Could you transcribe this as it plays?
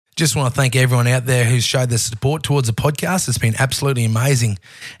Just want to thank everyone out there who's showed their support towards the podcast. It's been absolutely amazing.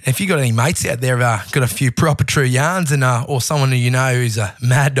 And if you got any mates out there got a few proper true yarns and or someone who you know who's a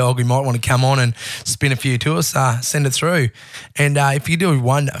mad dog who might want to come on and spin a few to us, send it through. And if you do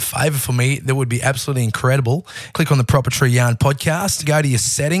one favour for me, that would be absolutely incredible. Click on the Proper True Yarn podcast, go to your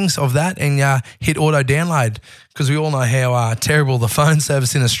settings of that and hit auto download, because we all know how terrible the phone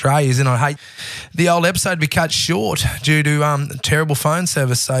service in Australia is, and I hate the old episode be cut short due to terrible phone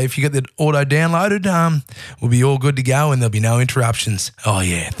service. So if you get the auto downloaded, we'll be all good to go and there'll be no interruptions. Oh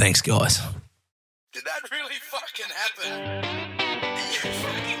yeah, thanks guys. Did that really fucking happen? Are you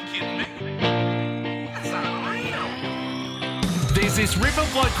fucking kidding me? That's unreal. There's this ripper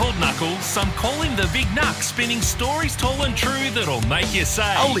bloke called Knuckles, some call him the Big Knuck, spinning stories tall and true that'll make you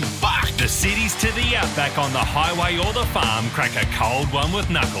say, Holy fuck. The cities to the outback, on the highway or the farm, crack a cold one with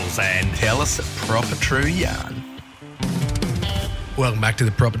Knuckles and tell us a proper true yarn. Welcome back to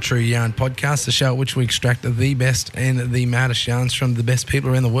the Proper True Yarn podcast, the show at which we extract the best and the maddest yarns from the best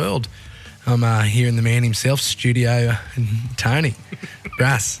people around the world. I'm here in the man himself, studio, Tony.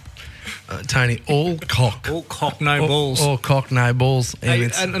 Grass. Tony, all cock. All cock, no balls. All cock, no balls.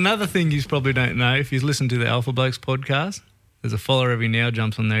 And another thing you probably don't know, if you listen to the Alpha Blokes podcast, there's a follower every now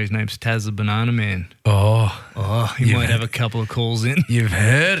jumps on there. His name's Taz the Banana Man. He might have a couple of calls in. You've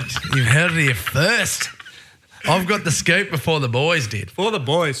heard it. You've heard it here first. I've got the scoop before the boys did. For the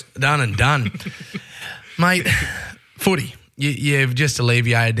boys. Done and done. Mate, footy. You've just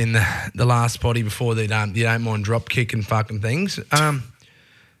alleviated in the last potty before that you don't mind drop kicking fucking things.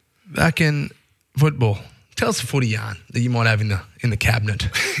 Back in football, tell us a footy yarn that you might have in the cabinet.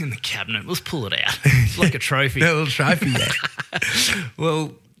 In the cabinet. Let's pull it out. It's like a trophy. A little trophy, yeah.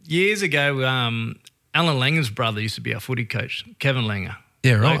 Well, years ago, Alan Langer's brother used to be our footy coach, Kevin Langer.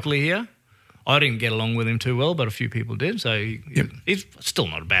 Yeah, right. Locally here. I didn't get along with him too well, but a few people did. So he's still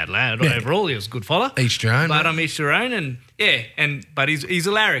not a bad lad. Yeah. Overall, he was a good fella. Each their own. But each their own. And but he's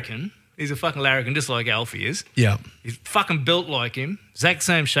a larrikin. He's a fucking larrikin, just like Alfie is. Yeah. He's fucking built like him. Exact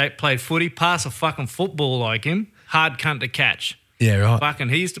same shape. Played footy. Passed a fucking football like him. Hard cunt to catch. Yeah, right. Fucking,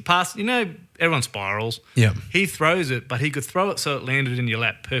 he used to pass. You know, everyone spirals. Yeah. He throws it, but he could throw it so it landed in your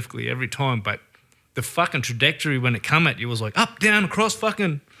lap perfectly every time. But the fucking trajectory when it come at you was like up, down, across,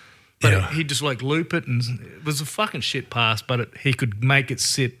 fucking. But he'd just like loop it, and it was a fucking shit pass, but he could make it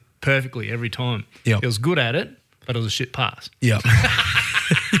sit perfectly every time. Yeah. He was good at it, but it was a shit pass. Yeah.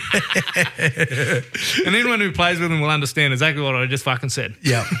 And anyone who plays with him will understand exactly what I just fucking said.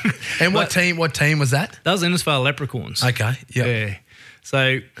 Yeah. And what team was that? That was Innisfail Leprechauns. Okay. Yep. Yeah.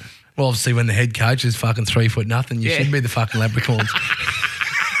 So, well, obviously when the head coach is fucking 3 foot nothing, you should be the fucking Leprechauns.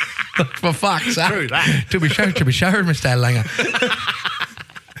 For fuck's sake. True that. To be sure, Mr. Langer.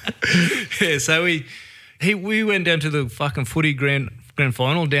 Yeah, so we went down to the fucking footy grand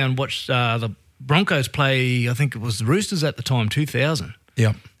final, down watched the Broncos play, I think it was the Roosters at the time, 2000.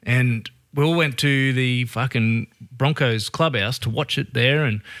 Yep. And we all went to the fucking Broncos clubhouse to watch it there,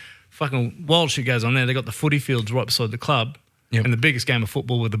 and fucking wild shit goes on there. They got the footy fields right beside the club, and the biggest game of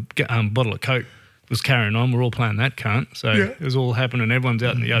football with a bottle of Coke was carrying on. We're all playing that cunt. So it was all happening. Everyone's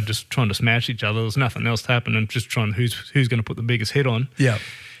out in the yard just trying to smash each other. There was nothing else happening, just trying who's going to put the biggest hit on. Yeah.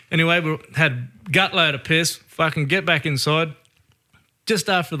 Anyway, we had gut load of piss, fucking get back inside. Just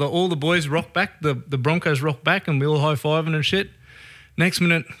after all the boys rock back, the Broncos rock back, and we all high-fiving and shit. Next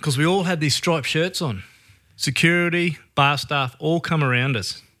minute, because we all had these striped shirts on, security, bar staff, all come around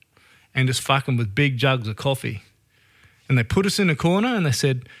us and just fucking with big jugs of coffee. And they put us in a corner and they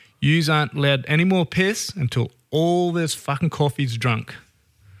said, yous aren't allowed any more piss until all this fucking coffee's drunk.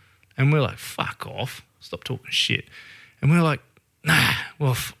 And we're like, fuck off. Stop talking shit. And we're like, nah,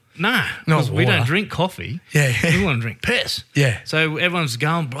 because we don't drink coffee. Yeah. We want to drink piss. Yeah. So everyone's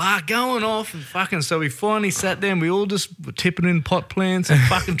going off and fucking, so we finally sat there and we all just were tipping in pot plants and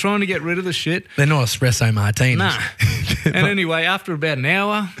fucking trying to get rid of the shit. They're not espresso martinis. Nah. And anyway, after about an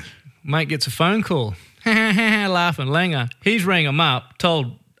hour, mate gets a phone call. Laughing, Langer. He's rang him up,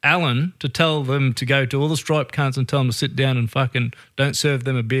 told Alan to tell them to go to all the striped cunts and tell them to sit down and fucking don't serve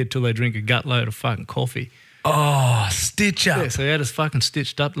them a beer till they drink a gut load of fucking coffee. Oh, stitch up. Yeah, so he had us fucking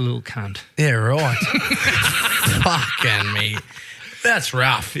stitched up, the little cunt. Yeah, right. Fucking me. That's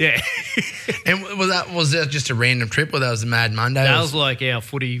rough. Yeah. And was that just a random trip, or that was a Mad Monday? That was like our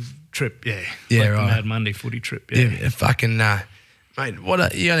footy trip, yeah. Yeah, like right. The Mad Monday footy trip, yeah. Yeah, fucking, mate,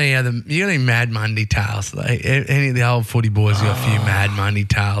 you got any Mad Monday tales? Like, any of the old footy boys got a few Mad Monday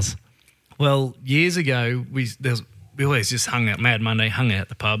tales? Well, years ago, we always just hung out, Mad Monday, hung out at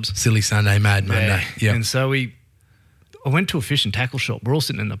the pubs. Silly Sunday, Mad Monday. Yeah. And so I went to a fish and tackle shop. We're all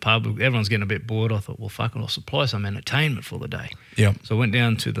sitting in the pub. Everyone's getting a bit bored. I thought, well, fuck it, I'll supply some entertainment for the day. Yep. So I went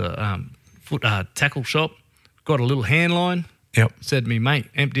down to the tackle shop, got a little hand line. Yep. Said to me, mate,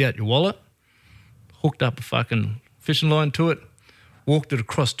 empty out your wallet. Hooked up a fucking fishing line to it. Walked it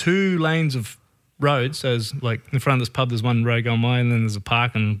across 2 lanes of roads. So there's like in front of this pub, there's one road going my way, and then there's a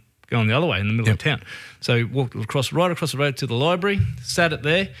park and going the other way in the middle of town. So walked right across the road to the library, sat it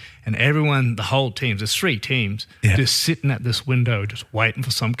there, and everyone, the whole team, there's 3 teams, just sitting at this window, just waiting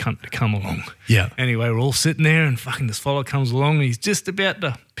for some cunt to come along. Yeah. Anyway, we're all sitting there, and fucking this fella comes along, and he's just about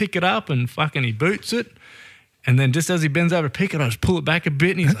to pick it up, and fucking he boots it, and then just as he bends over to pick it, I just pull it back a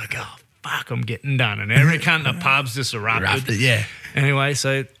bit, and he's like, oh, fuck, I'm getting done. And every cunt in the pub's just erupted. Yeah. Anyway,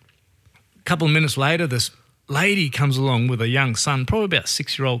 so a couple of minutes later, this lady comes along with a young son, probably about a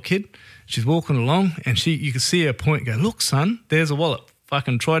 6-year-old kid. She's walking along, and you can see her point and go, look, son, there's a wallet.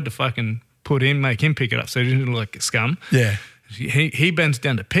 Fucking tried to fucking make him pick it up so he didn't look like a scum. Yeah. He bends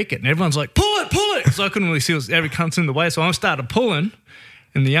down to pick it, and everyone's like, pull it. So I couldn't really see every cunt's in the way. So I started pulling,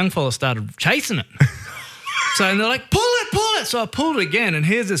 and the young fella started chasing it. So and they're like, pull it. So I pulled it again, and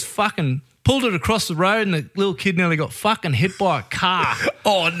here's this fucking pulled it across the road, and the little kid nearly got fucking hit by a car.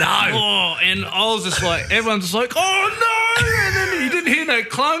 Oh, no. Oh, and I was just like, everyone's just like, oh, no. And then you didn't hear no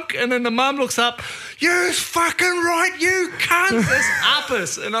clunk, and then the mum looks up, you're fucking right, you cunt. That's up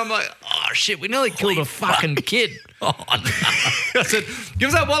us. And I'm like, oh, shit, we nearly killed a fucking kid. Oh, no. I said, give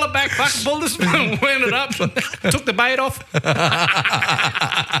us that wallet back, fucking pull this one, wound it up, took the bait off.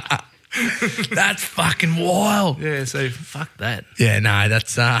 That's fucking wild. Yeah, so fuck that. Yeah, no,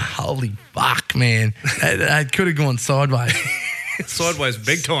 that's holy fuck, man. That could have gone sideways. Sideways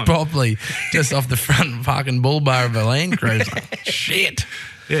big time. Probably just off the front fucking bull bar of a Land Cruiser. Shit.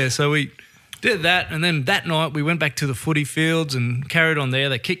 Yeah, so we did that, and then that night we went back to the footy fields and carried on there.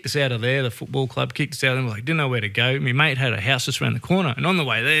 They kicked us out of there. The football club kicked us out, and we're like, didn't know where to go. My mate had a house just around the corner, and on the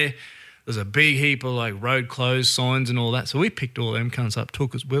way there, there's a big heap of like road closed signs and all that. So we picked all them cunts up,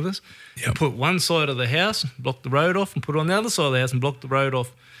 took us with us, and put one side of the house, blocked the road off, and put it on the other side of the house and blocked the road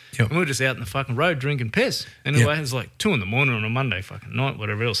off. Yep. And we were just out in the fucking road drinking piss. Anyway, it was like 2 a.m. on a Monday fucking night,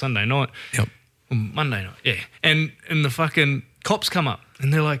 whatever else, Sunday night. Yep. Monday night, yeah. And the fucking cops come up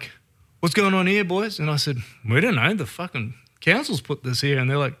and they're like, what's going on here, boys? And I said, we don't know. The fucking council's put this here. And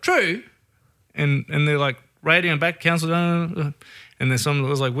they're like, true. And they're like, radioing back, council. And then someone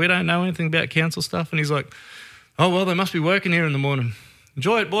was like, we don't know anything about council stuff. And he's like, oh, well, they must be working here in the morning.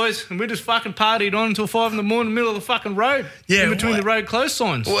 Enjoy it, boys. And we just fucking partied on until 5 a.m, middle of the fucking road. Yeah. In between the road closed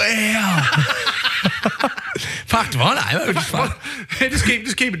signs. Wow. Fucked one, eh?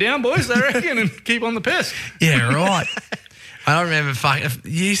 Just keep it down, boys, I reckon, and keep on the piss. Yeah, right. I don't remember fucking.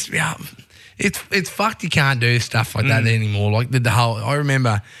 It's fucked. You can't do stuff like that anymore. Like the whole. I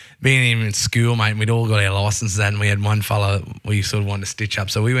remember being in school, mate. And we'd all got our licenses, and we had one fella we sort of wanted to stitch up.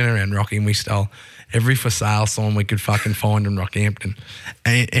 So we went around Rocky and we stole every for sale sign we could fucking find in Rockhampton,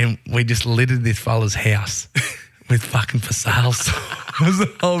 and we just littered this fella's house with fucking for sale signs. It was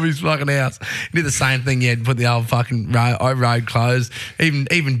the whole of his fucking house. He did the same thing. Yeah, put the old fucking road closed,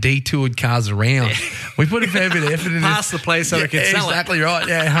 even detoured cars around. Yeah. We put a fair bit of effort in past the place so we could sell exactly it. Right.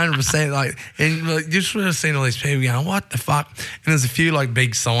 Yeah, 100%. Like, and like, you just would have seen all these people going, "What the fuck?" And there's a few like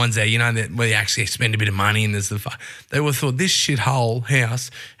big signs there, you know, that where you actually spend a bit of money, and there's the fuck. They would have thought this shithole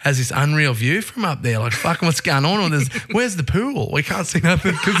house has this unreal view from up there. Like, fucking, what's going on? Or where's the pool? We can't see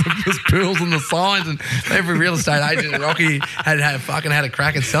nothing because there's pools and the signs, and every real estate agent in Rocky had a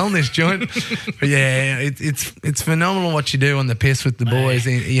crack at selling this joint. But yeah, it's phenomenal what you do on the piss with the boys,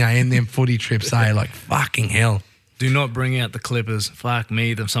 and, you know, and them footy trips. Like fucking hell. Do not bring out the clippers. Fuck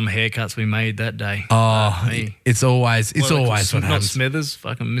me, some haircuts we made that day. Oh, it's always what happens. Not Smithers,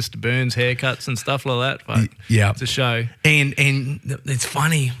 fucking Mr. Burns haircuts and stuff like that. Fuck. Yeah, it's a show. And it's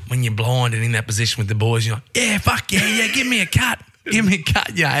funny when you're blind and in that position with the boys. You're like, yeah, fuck yeah, give me a cut. Give me a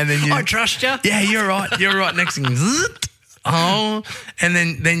cut, yeah. And then I trust you. Yeah, you're right. You're right. Next thing, oh, and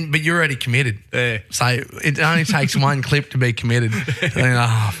then, but you're already committed. Yeah. So it only takes one clip to be committed. And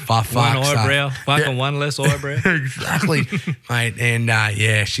then, fuck. One eyebrow, fucking one less eyebrow. Exactly, mate.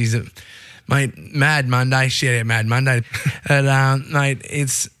 And she's mate. Mad Monday, shout out Mad Monday. And mate,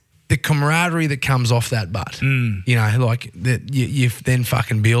 it's the camaraderie that comes off that butt. You know, like that you then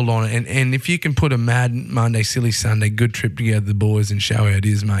fucking build on it. And if you can put a Mad Monday, Silly Sunday, good trip together, the boys, and show how it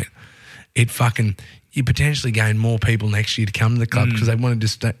is, mate, it fucking. You potentially gain more people next year to come to the club because they want to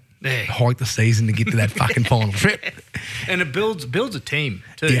just hike the season to get to that fucking final trip. And it builds a team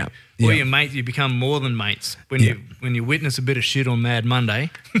too. Yeah. Or your mates, you become more than mates. When you witness a bit of shit on Mad Monday,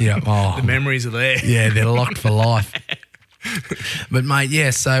 the memories are there. Yeah, they're locked for life. But mate, yeah.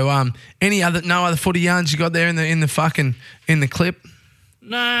 So no other footy yarns you got there in the clip,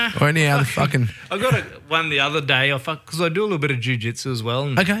 Nah. or any other fucking? I got one the other day. Because I do a little bit of jiu-jitsu as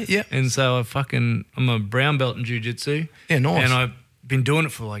well. Okay, yeah. And so I'm a brown belt in jiu-jitsu. Yeah, nice. And I've been doing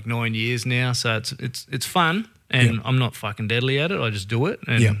it for like 9 years now, so it's fun. And I'm not fucking deadly at it. I just do it,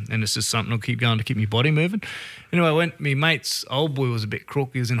 and it's just something I'll keep going to keep my body moving. Anyway, my mate's old boy was a bit crook.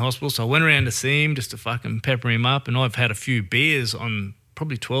 He was in hospital, so I went around to see him just to fucking pepper him up. And I've had a few beers, on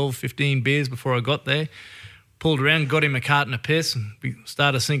probably 12, 15 beers before I got there. Pulled around, got him a carton of piss, and we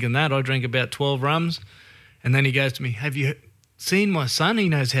started sinking that. I drank about 12 rums, and then he goes to me, "Have you seen my son? He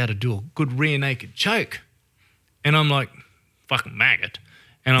knows how to do a good rear naked choke." And I'm like, fucking maggot.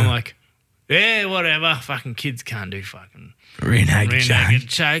 And I'm like, yeah, whatever. Fucking kids can't do fucking Rear naked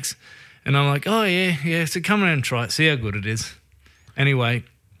chokes. And I'm like, oh, yeah. So come around and try it. See how good it is. Anyway,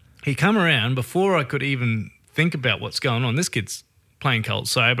 he come around before I could even think about what's going on. This kid's playing cold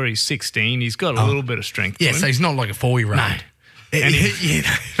sober. He's 16. He's got a little bit of strength to him. So he's not like a 4-year-old.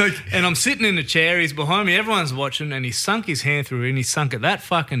 No. And I'm sitting in the chair. He's behind me. Everyone's watching. And he sunk his hand through, and he sunk it that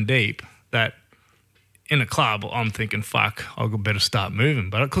fucking deep that in a club, I'm thinking, fuck, I better start moving.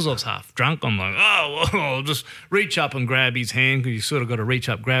 But because I was half drunk, I'm like, oh, well, I'll just reach up and grab his hand, because you sort of got to reach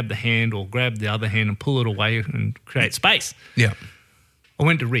up, grab the hand or grab the other hand and pull it away and create space. Yeah. I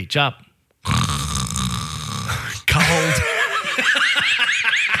went to reach up. Cold.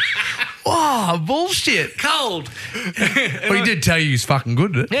 Oh, bullshit. Cold. Well, he did tell you he's fucking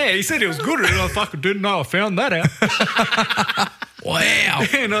good at it. Yeah, he said he was good at it. I fucking didn't know I found that out. Wow.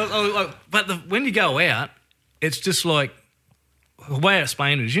 And when you go out, it's just like, the way I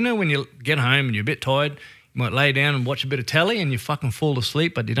explain it is, when you get home and you're a bit tired, you might lay down and watch a bit of telly and you fucking fall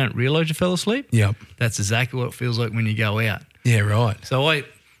asleep, but you don't realise you fell asleep. Yep. That's exactly what it feels like when you go out. Yeah, right. So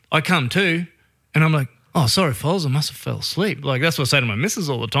I come to, and I'm like, oh, sorry, fellas, I must have fell asleep. Like, that's what I say to my missus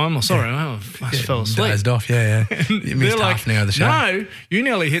all the time. Oh, sorry, I must have fell asleep. Dozed off, yeah. You missed half an hour of the show. No, you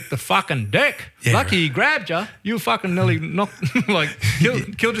nearly hit the fucking deck. Yeah, Lucky right. he grabbed you. You fucking nearly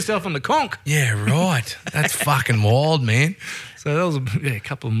killed yourself on the conch. Yeah, right. That's fucking wild, man. So that was a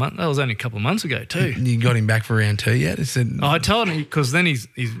couple of months. That was only a couple of months ago too. You got him back for round 2 yet? I said, I told him, because then he's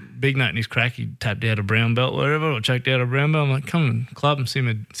big note and he's crack. He tapped out a brown belt, whatever, or choked out a brown belt. I'm like, come in the club and see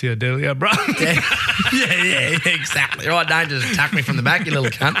how deadly you are, bro. Yeah, exactly. Right, don't just tuck me from the back, you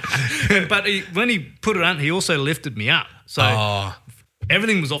little cunt. But when he put it on, he also lifted me up. So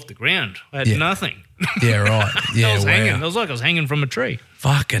everything was off the ground. I had nothing. Yeah, right. Yeah, I was hanging. wow. It was like I was hanging from a tree.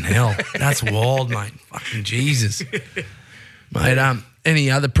 Fucking hell. That's wild, mate. Fucking Jesus. Mate, any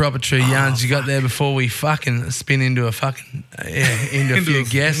other proper true yarns you got there before we fucking spin into a fucking, into a few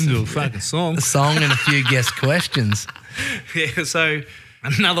guests? Into a fucking song. A song and a few guest questions. Yeah, so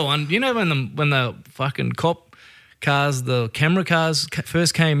another one. When the fucking cop cars, the camera cars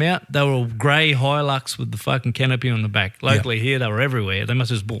first came out, they were all grey Hilux with the fucking canopy on the back. Locally here, they were everywhere. They must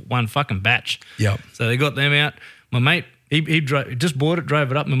have just bought one fucking batch. Yep. So they got them out. My mate, he just bought it,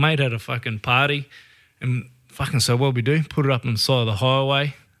 drove it up. My mate had a fucking party, and fucking, so what we do, put it up on the side of the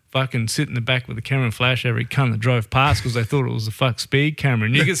highway, fucking sit in the back with the camera and flash every cunt that drove past, because they thought it was a fuck speed camera.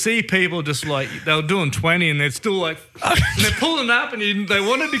 And you could see people just like, they were doing 20 and they're still like, and they're pulling up and they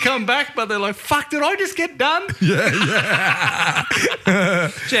wanted to come back, but they're like, fuck, did I just get done? Yeah.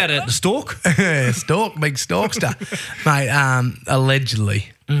 Shout out to Stork. Stork, big Storkster. Mate, allegedly.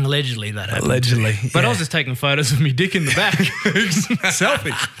 Allegedly that happened. Allegedly. But yeah. I was just taking photos of me dick in the back.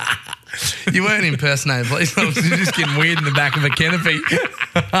 Selfie. You weren't impersonating police officers, you're just getting weird in the back of a canopy.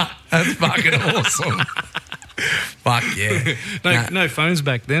 That's fucking awesome. Fuck yeah. No phones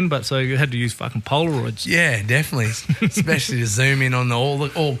back then, but so you had to use fucking Polaroids. Yeah, definitely. Especially to zoom in on the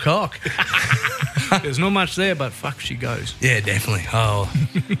all cock. There's not much there, but fuck, she goes. Yeah, definitely. Oh.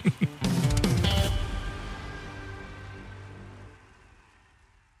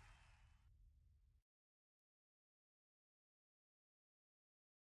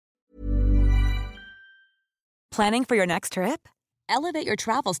 Planning for your next trip? Elevate your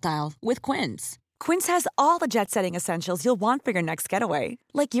travel style with Quince. Quince has all the jet-setting essentials you'll want for your next getaway,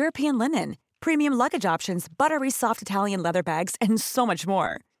 like European linen, premium luggage options, buttery soft Italian leather bags, and so much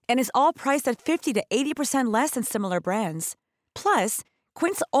more. And is all priced at 50 to 80% less than similar brands. Plus,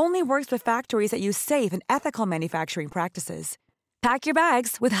 Quince only works with factories that use safe and ethical manufacturing practices. Pack your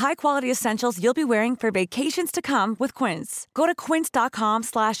bags with high-quality essentials you'll be wearing for vacations to come with Quince. Go to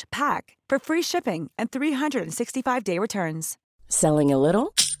quince.com/pack for free shipping and 365-day returns. Selling a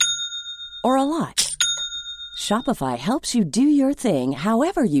little or a lot? Shopify helps you do your thing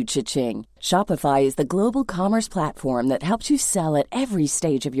however you cha-ching. Shopify is the global commerce platform that helps you sell at every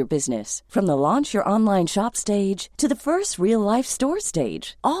stage of your business. From the launch your online shop stage to the first real-life store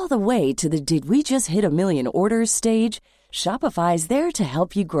stage, all the way to the did we just hit a million orders stage. Shopify is there to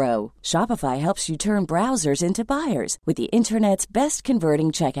help you grow. Shopify helps you turn browsers into buyers with the internet's best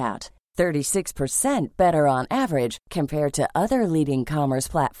converting checkout. 36% better on average compared to other leading commerce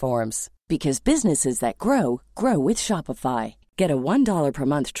platforms. Because businesses that grow, grow with Shopify. Get a $1 per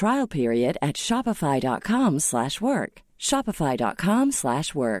month trial period at shopify.com/work.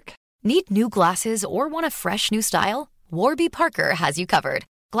 Shopify.com/work. Need new glasses or want a fresh new style? Warby Parker has you covered.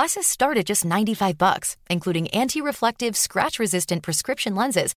 Glasses start at just $95, including anti-reflective, scratch-resistant prescription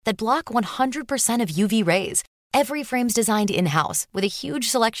lenses that block 100% of UV rays. Every frame's designed in-house with a huge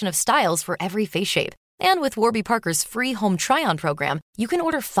selection of styles for every face shape. And with Warby Parker's free home try-on program, you can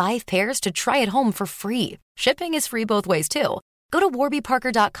order 5 pairs to try at home for free. Shipping is free both ways, too. Go to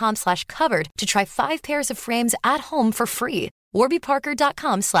warbyparker.com/covered to try 5 pairs of frames at home for free.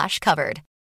 warbyparker.com/covered.